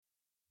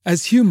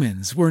As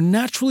humans, we're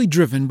naturally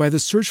driven by the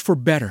search for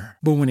better.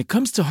 But when it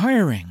comes to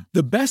hiring,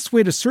 the best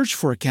way to search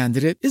for a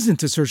candidate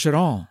isn't to search at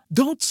all.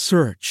 Don't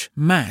search,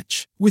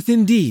 match with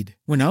Indeed.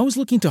 When I was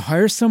looking to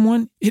hire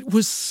someone, it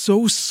was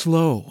so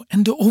slow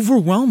and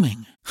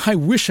overwhelming. I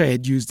wish I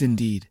had used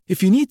Indeed.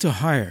 If you need to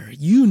hire,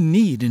 you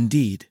need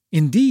Indeed.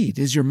 Indeed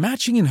is your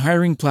matching and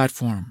hiring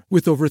platform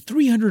with over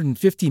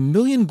 350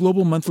 million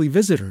global monthly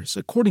visitors,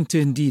 according to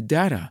Indeed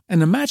data,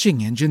 and a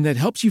matching engine that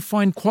helps you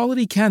find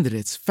quality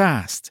candidates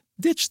fast.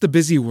 Ditch the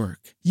busy work.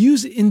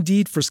 Use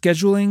Indeed for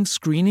scheduling,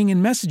 screening,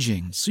 and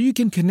messaging so you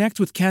can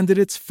connect with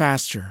candidates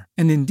faster.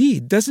 And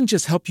Indeed doesn't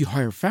just help you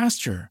hire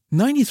faster.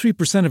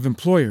 93% of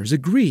employers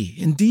agree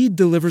Indeed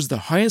delivers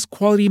the highest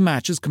quality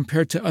matches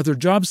compared to other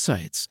job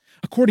sites,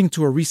 according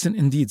to a recent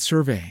Indeed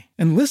survey.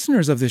 And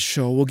listeners of this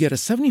show will get a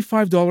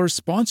 $75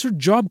 sponsored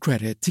job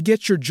credit to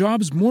get your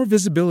jobs more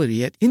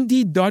visibility at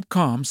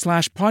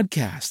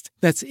Indeed.com/podcast.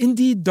 That's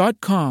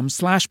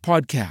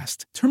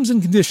Indeed.com/podcast. Terms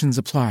and conditions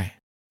apply.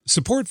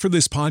 Support for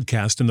this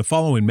podcast and the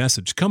following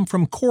message come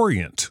from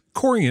Corient.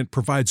 Corient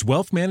provides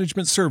wealth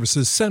management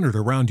services centered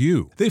around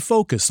you. They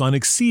focus on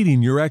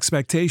exceeding your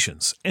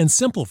expectations and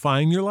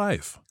simplifying your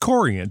life.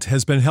 Corient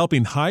has been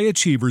helping high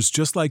achievers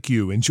just like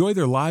you enjoy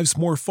their lives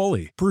more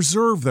fully,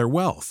 preserve their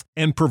wealth,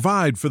 and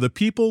provide for the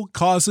people,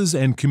 causes,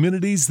 and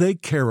communities they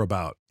care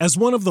about. As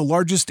one of the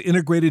largest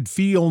integrated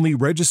fee-only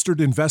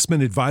registered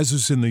investment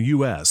advisors in the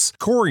U.S.,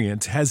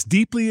 Corient has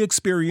deeply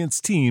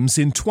experienced teams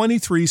in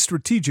 23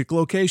 strategic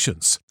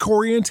locations.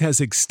 Corient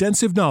has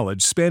extensive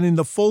knowledge spanning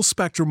the full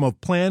spectrum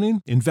of planning,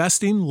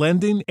 investing,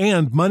 lending,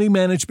 and money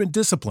management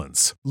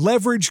disciplines.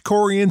 Leverage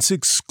Corient's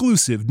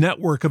exclusive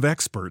network of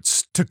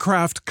experts to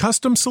craft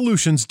custom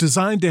solutions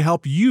designed to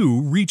help you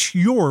reach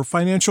your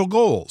financial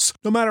goals,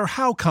 no matter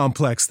how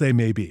complex they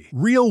may be.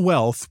 Real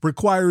wealth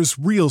requires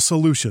real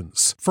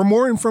solutions. For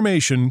more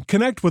information,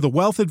 connect with a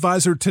wealth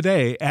advisor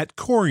today at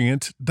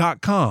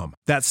Corient.com.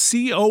 That's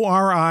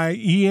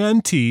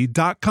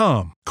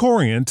Corient.com.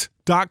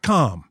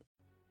 Corient.com.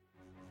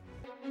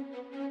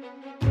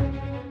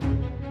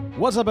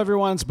 What's up,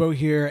 everyone? It's Bo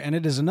here, and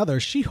it is another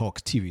She-Hulk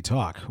TV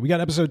Talk. We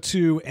got episode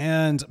 2,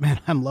 and man,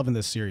 I'm loving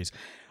this series.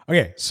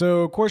 Okay,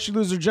 so of course she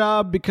loses her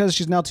job because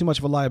she's now too much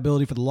of a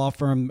liability for the law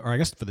firm, or I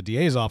guess for the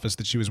DA's office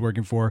that she was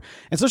working for.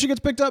 And so she gets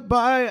picked up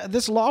by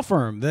this law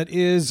firm that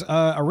is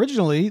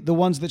originally the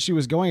ones that she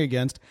was going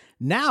against.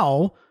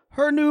 Now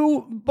her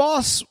new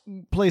boss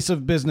place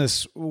of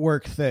business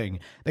work thing.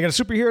 They got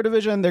a superhero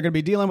division. They're going to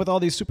be dealing with all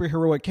these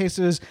superheroic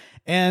cases.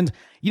 And,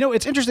 you know,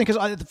 it's interesting because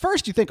at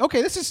first you think,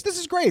 okay, this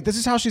is great. This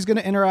is how she's going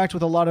to interact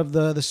with a lot of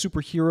the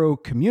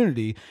superhero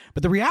community.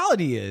 But the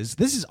reality is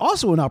this is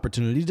also an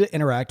opportunity to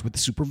interact with the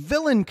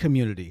supervillain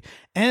community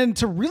and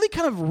to really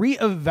kind of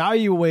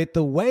reevaluate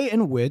the way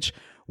in which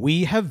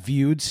we have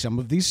viewed some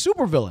of these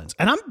supervillains.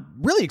 And I'm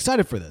really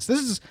excited for this. This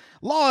is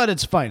law at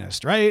its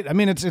finest, right? I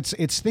mean,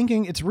 it's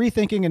thinking, it's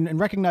rethinking and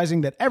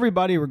recognizing that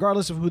everybody,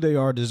 regardless of who they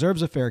are,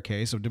 deserves a fair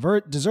case,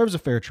 deserves a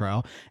fair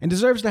trial, and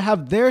deserves to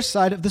have their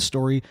side of the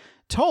story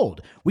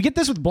told. We get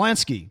this with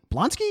Abomination.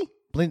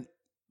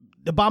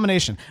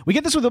 We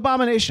get this with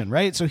Abomination,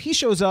 right? So he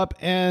shows up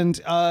and,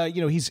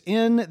 he's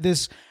in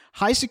this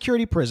high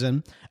security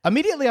prison.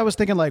 Immediately I was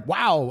thinking like,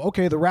 wow,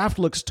 okay, the raft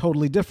looks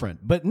totally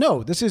different. But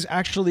no, this is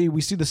actually,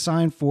 we see the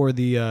sign for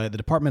the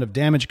Department of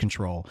Damage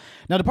Control.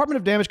 Now, Department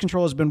of Damage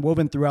Control has been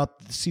woven throughout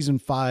season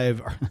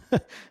 5.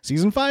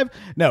 Season 5?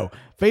 No,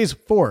 phase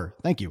 4.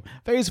 Thank you.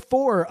 Phase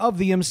 4 of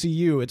the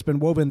MCU. It's been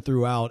woven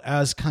throughout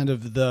as kind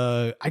of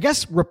the, I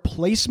guess,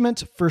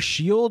 replacement for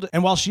S.H.I.E.L.D.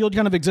 And while S.H.I.E.L.D.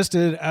 kind of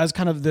existed as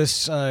kind of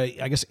this,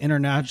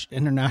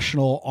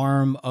 international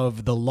arm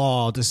of the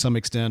law to some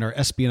extent, or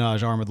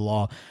espionage arm of the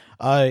law,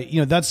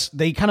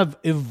 they kind of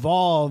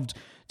evolved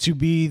to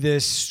be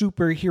this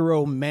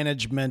superhero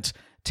management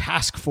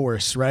task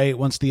force, right?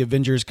 Once the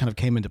Avengers kind of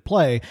came into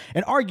play,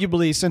 and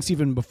arguably since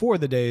even before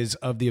the days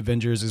of the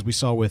Avengers, as we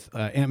saw with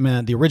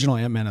Ant-Man, the original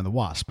Ant-Man and the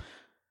Wasp.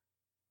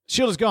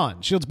 S.H.I.E.L.D. is gone.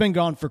 S.H.I.E.L.D.'s been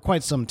gone for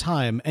quite some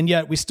time, and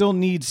yet we still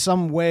need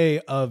some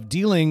way of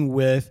dealing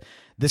with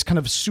this kind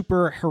of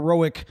super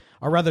heroic,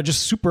 or rather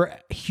just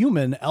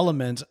superhuman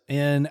element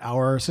in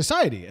our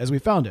society as we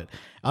found it.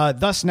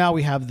 Thus, now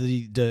we have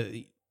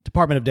the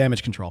Department of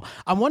Damage Control.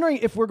 I'm wondering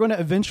if we're going to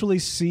eventually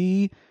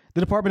see the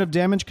Department of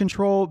Damage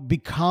Control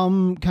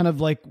become kind of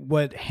like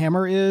what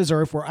Hammer is,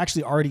 or if we're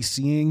actually already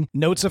seeing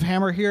notes of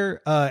Hammer here.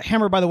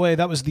 Hammer, by the way,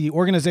 that was the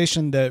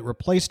organization that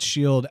replaced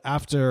S.H.I.E.L.D.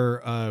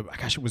 after,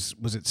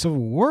 was it Civil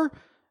War?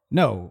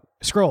 No,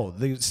 Skrull,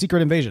 the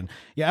Secret Invasion.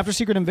 Yeah, after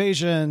Secret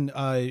Invasion,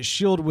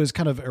 S.H.I.E.L.D. was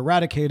kind of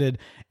eradicated,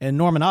 and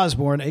Norman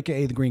Osborn,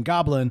 aka the Green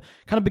Goblin,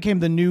 kind of became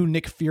the new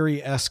Nick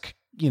Fury-esque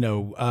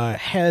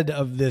head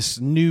of this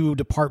new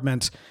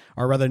department,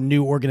 or rather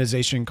new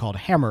organization called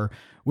Hammer,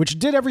 which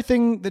did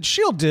everything that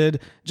S.H.I.E.L.D. did,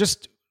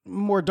 just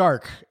more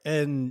dark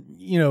and,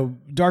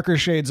 darker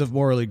shades of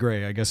morally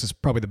gray, I guess is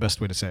probably the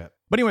best way to say it.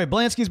 But anyway,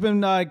 Blansky's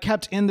been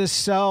kept in this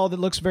cell that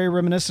looks very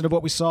reminiscent of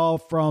what we saw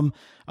from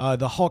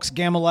the Hulk's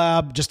Gamma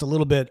Lab, just a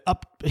little bit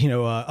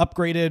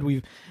upgraded.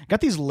 We've got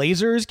these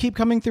lasers keep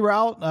coming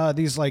throughout.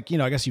 These I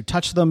guess you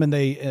touch them and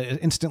they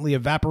instantly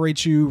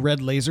evaporate you, red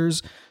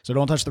lasers. So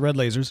don't touch the red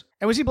lasers.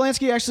 And we see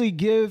Blansky actually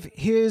give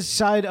his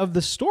side of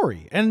the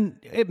story. And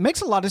it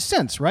makes a lot of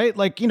sense, right?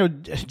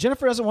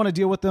 Jennifer doesn't want to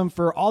deal with them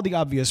for all the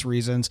obvious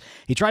reasons.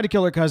 He tried to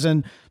kill her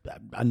cousin.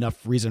 Enough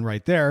reason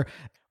right there.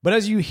 But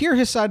as you hear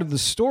his side of the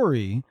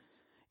story,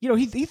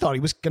 he thought he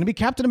was going to be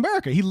Captain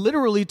America. He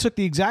literally took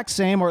the exact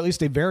same, or at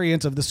least a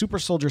variant of the super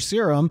soldier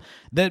serum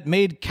that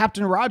made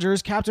Captain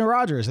Rogers.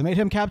 They made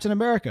him Captain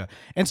America.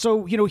 And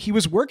so, he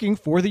was working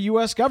for the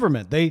U.S.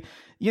 government. They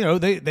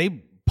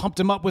pumped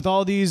him up with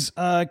all these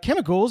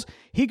chemicals.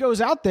 He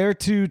goes out there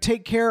to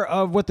take care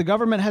of what the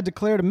government had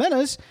declared a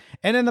menace.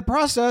 And in the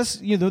process,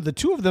 the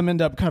two of them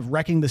end up kind of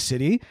wrecking the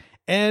city.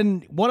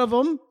 And one of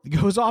them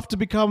goes off to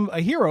become a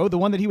hero. The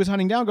one that he was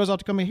hunting down goes off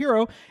to become a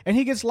hero, and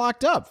he gets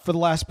locked up for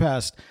the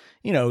past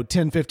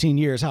 10, 15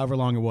 years, however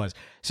long it was.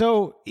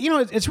 So,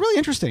 it's really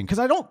interesting because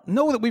I don't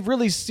know that we've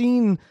really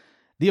seen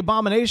the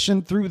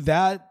Abomination through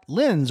that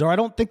lens, or I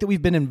don't think that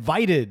we've been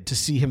invited to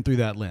see him through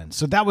that lens.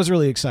 So that was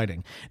really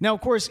exciting. Now,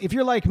 of course, if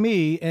you're like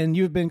me and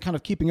you've been kind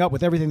of keeping up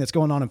with everything that's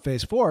going on in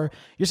Phase 4,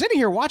 you're sitting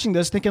here watching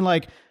this thinking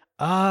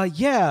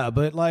yeah,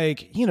 but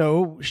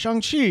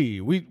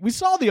Shang-Chi, we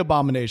saw the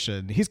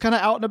Abomination. He's kind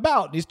of out and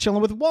about. And he's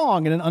chilling with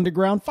Wong in an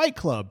underground fight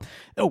club.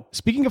 Oh,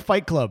 speaking of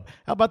fight club,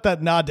 how about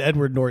that nod to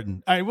Edward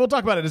Norton? All right, we'll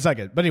talk about it in a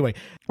second. But anyway,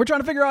 we're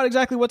trying to figure out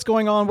exactly what's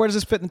going on. Where does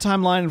this fit in the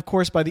timeline? And of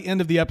course, by the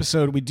end of the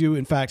episode, we do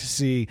in fact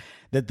see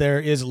that there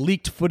is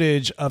leaked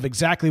footage of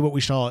exactly what we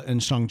saw in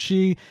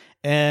Shang-Chi.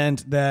 And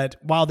that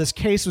while this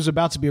case was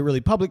about to be a really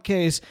public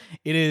case,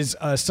 it is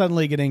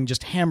suddenly getting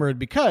just hammered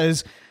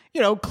because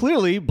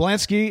clearly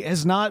Blansky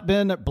has not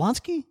been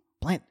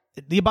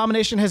the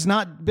Abomination has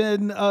not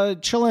been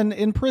chilling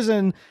in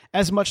prison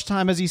as much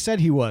time as he said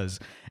he was.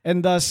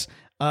 And thus,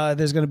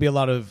 there's going to be a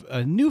lot of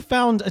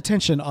newfound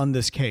attention on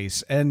this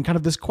case and kind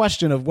of this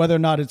question of whether or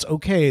not it's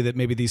okay that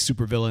maybe these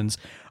supervillains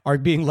are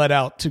being let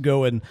out to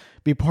go and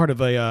be part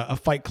of a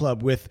fight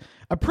club with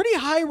a pretty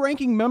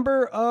high-ranking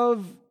member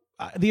of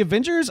the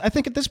Avengers. I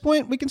think at this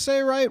point we can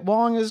say, right?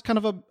 Wong is kind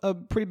of a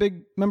pretty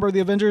big member of the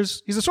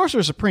Avengers. He's a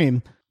Sorcerer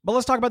Supreme. But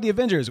let's talk about the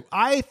Avengers.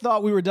 I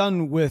thought we were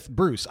done with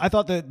Bruce. I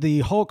thought that the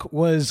Hulk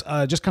was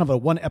just kind of a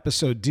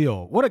one-episode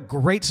deal. What a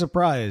great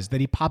surprise that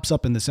he pops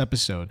up in this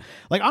episode.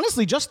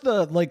 Honestly, just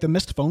the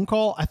missed phone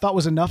call I thought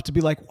was enough to be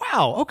like,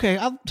 wow, okay,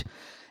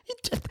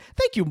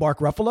 thank you, Mark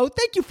Ruffalo.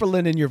 Thank you for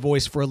lending your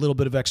voice for a little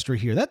bit of extra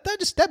here.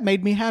 That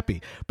made me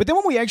happy. But then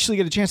when we actually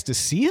get a chance to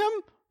see him,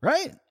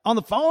 right, on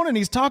the phone, and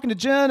he's talking to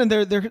Jen, and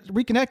they're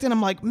reconnecting,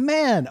 I'm like,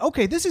 man,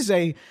 okay, there's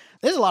a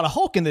lot of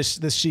Hulk in this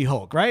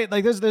She-Hulk, right?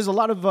 There's a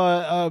lot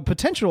of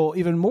potential,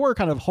 even more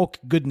kind of Hulk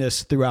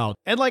goodness throughout.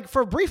 And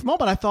for a brief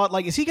moment, I thought,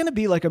 is he going to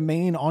be a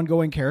main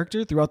ongoing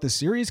character throughout this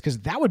series? Because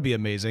that would be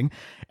amazing.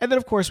 And then,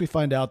 of course, we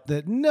find out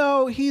that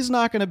no, he's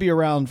not going to be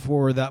around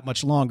for that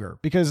much longer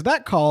because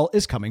that call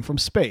is coming from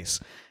space.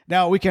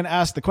 Now, we can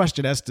ask the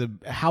question as to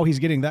how he's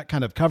getting that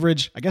kind of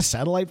coverage. I guess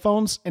satellite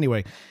phones?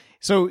 Anyway,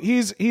 so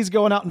he's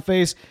going out in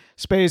space.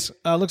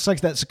 Looks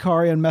like that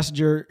Sicarian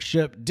messenger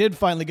ship did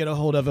finally get a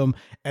hold of him,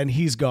 and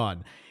he's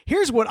gone.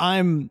 Here's what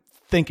I'm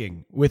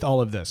thinking with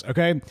all of this,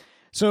 okay?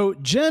 So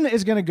Jen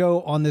is going to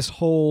go on this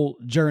whole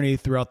journey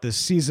throughout this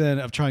season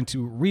of trying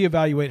to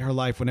reevaluate her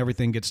life when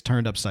everything gets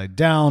turned upside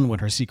down, when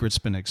her secret's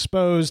been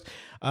exposed.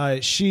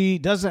 She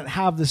doesn't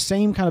have the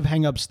same kind of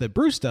hangups that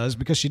Bruce does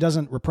because she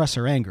doesn't repress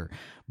her anger.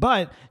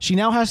 But she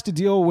now has to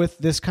deal with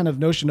this kind of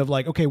notion of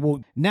okay,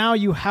 well, now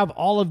you have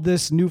all of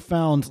this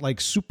newfound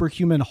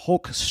superhuman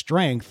Hulk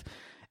strength.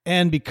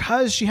 And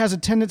because she has a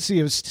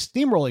tendency of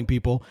steamrolling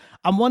people,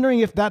 I'm wondering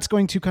if that's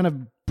going to kind of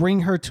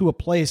bring her to a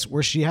place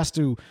where she has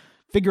to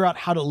figure out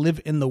how to live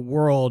in the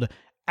world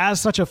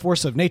as such a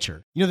force of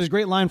nature. There's a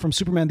great line from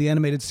Superman the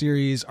Animated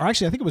Series, or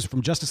actually I think it was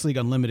from Justice League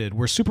Unlimited,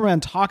 where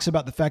Superman talks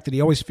about the fact that he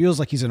always feels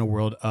like he's in a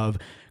world of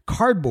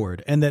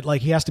cardboard and that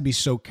he has to be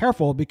so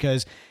careful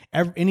because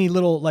any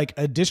little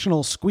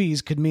additional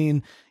squeeze could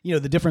mean, the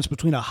difference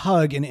between a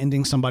hug and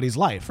ending somebody's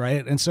life,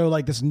 right? And so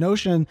this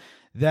notion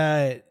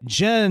that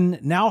Jen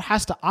now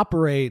has to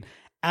operate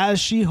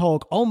as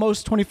She-Hulk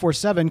almost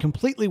 24/7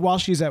 completely while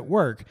she's at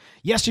work.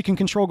 Yes, she can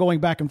control going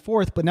back and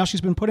forth, but now she's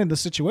been put in the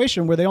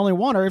situation where they only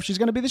want her if she's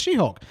going to be the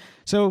She-Hulk.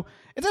 So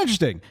it's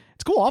interesting.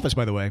 It's a cool office,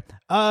 by the way.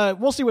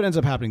 We'll see what ends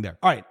up happening there.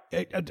 All right.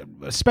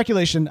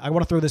 Speculation. I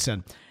want to throw this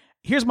in.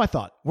 Here's my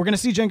thought. We're going to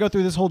see Jen go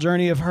through this whole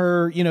journey of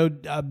her,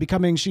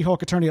 becoming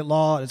She-Hulk attorney at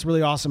law. It's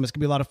really awesome. It's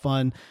going to be a lot of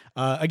fun.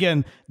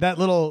 Again, that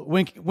little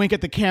wink at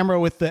the camera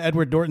with the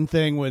Edward Norton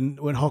thing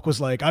when Hulk was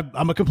like,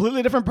 I'm a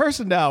completely different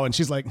person now. And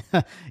she's like,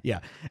 yeah.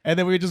 And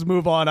then we just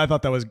move on. I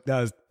thought that was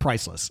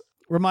priceless.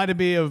 Reminded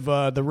me of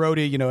the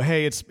roadie,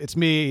 hey, it's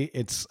me.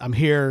 I'm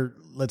here.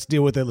 Let's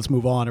deal with it. Let's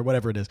move on or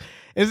whatever it is.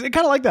 It's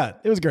kind of like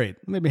that. It was great.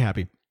 It made me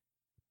happy.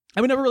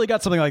 And we never really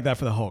got something like that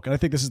for the Hulk. And I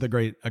think this is a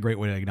great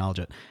way to acknowledge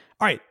it.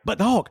 All right, but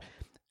the Hulk,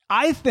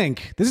 I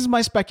think, this is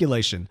my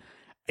speculation,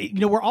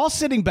 we're all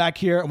sitting back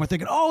here and we're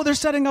thinking, oh, they're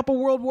setting up a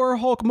World War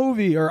Hulk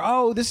movie, or,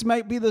 oh, this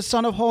might be the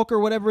Son of Hulk, or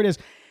whatever it is.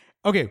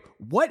 Okay,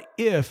 what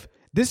if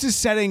this is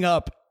setting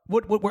up,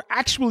 what we're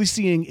actually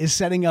seeing is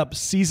setting up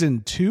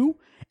season 2?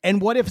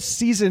 And what if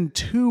season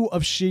 2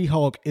 of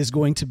She-Hulk is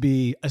going to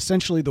be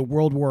essentially the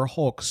World War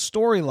Hulk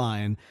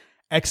storyline,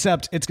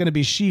 except it's going to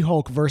be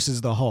She-Hulk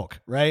versus the Hulk,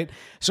 right?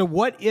 So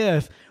what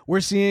if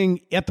we're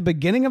seeing at the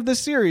beginning of the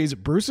series,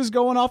 Bruce is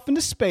going off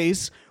into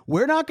space.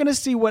 We're not going to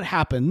see what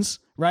happens,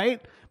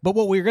 right? But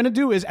what we're going to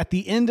do is at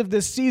the end of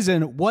this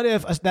season, what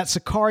if that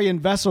Sicarian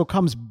vessel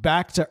comes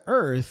back to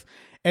Earth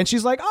and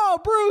she's like, oh,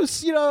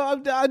 Bruce,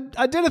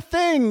 I did a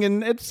thing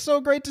and it's so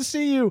great to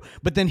see you.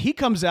 But then he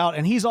comes out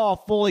and he's all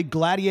fully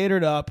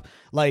gladiatored up,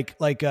 like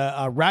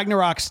a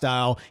Ragnarok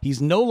style.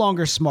 He's no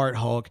longer Smart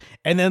Hulk.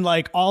 And then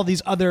like all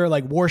these other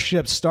like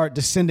warships start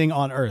descending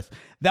on Earth.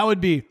 That would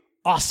be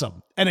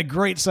awesome and a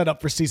great setup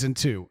for season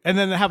 2. And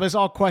then have us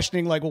all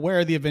questioning like, well, where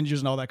are the Avengers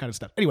and all that kind of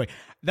stuff. Anyway,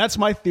 that's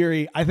my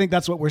theory. I think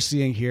that's what we're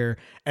seeing here.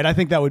 And I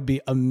think that would be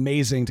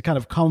amazing to kind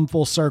of come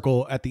full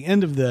circle at the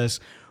end of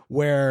this,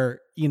 where,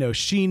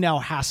 she now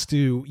has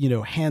to,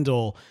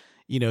 handle,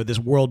 this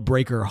world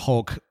breaker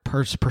Hulk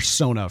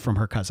persona from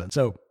her cousin.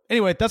 So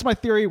anyway, that's my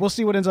theory. We'll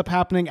see what ends up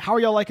happening. How are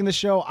y'all liking the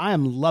show? I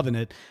am loving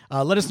it.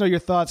 Let us know your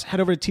thoughts. Head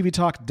over to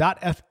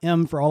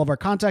tvtalk.fm for all of our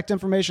contact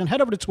information.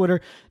 Head over to Twitter,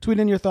 tweet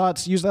in your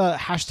thoughts, use the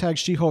hashtag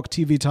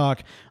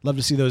SheHulkTVTalk. Love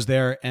to see those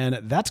there.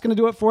 And that's going to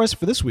do it for us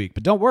for this week.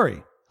 But don't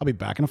worry, I'll be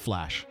back in a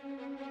flash.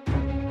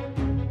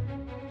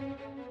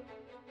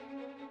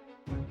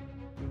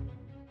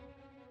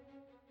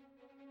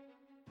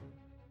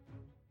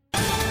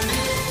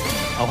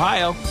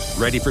 Ohio,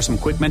 ready for some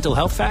quick mental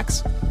health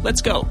facts?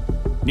 Let's go.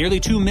 Nearly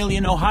 2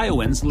 million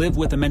Ohioans live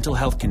with a mental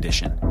health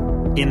condition.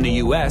 In the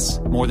U.S.,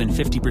 more than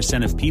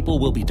 50% of people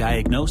will be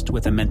diagnosed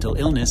with a mental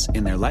illness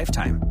in their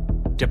lifetime.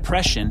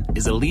 Depression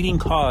is a leading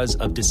cause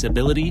of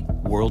disability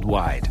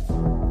worldwide.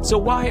 So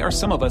why are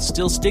some of us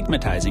still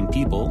stigmatizing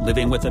people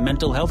living with a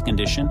mental health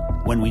condition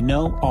when we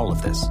know all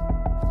of this?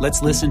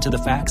 Let's listen to the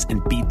facts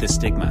and beat the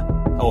stigma.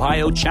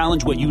 Ohio,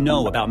 challenge what you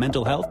know about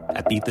mental health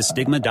at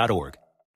beatthestigma.org.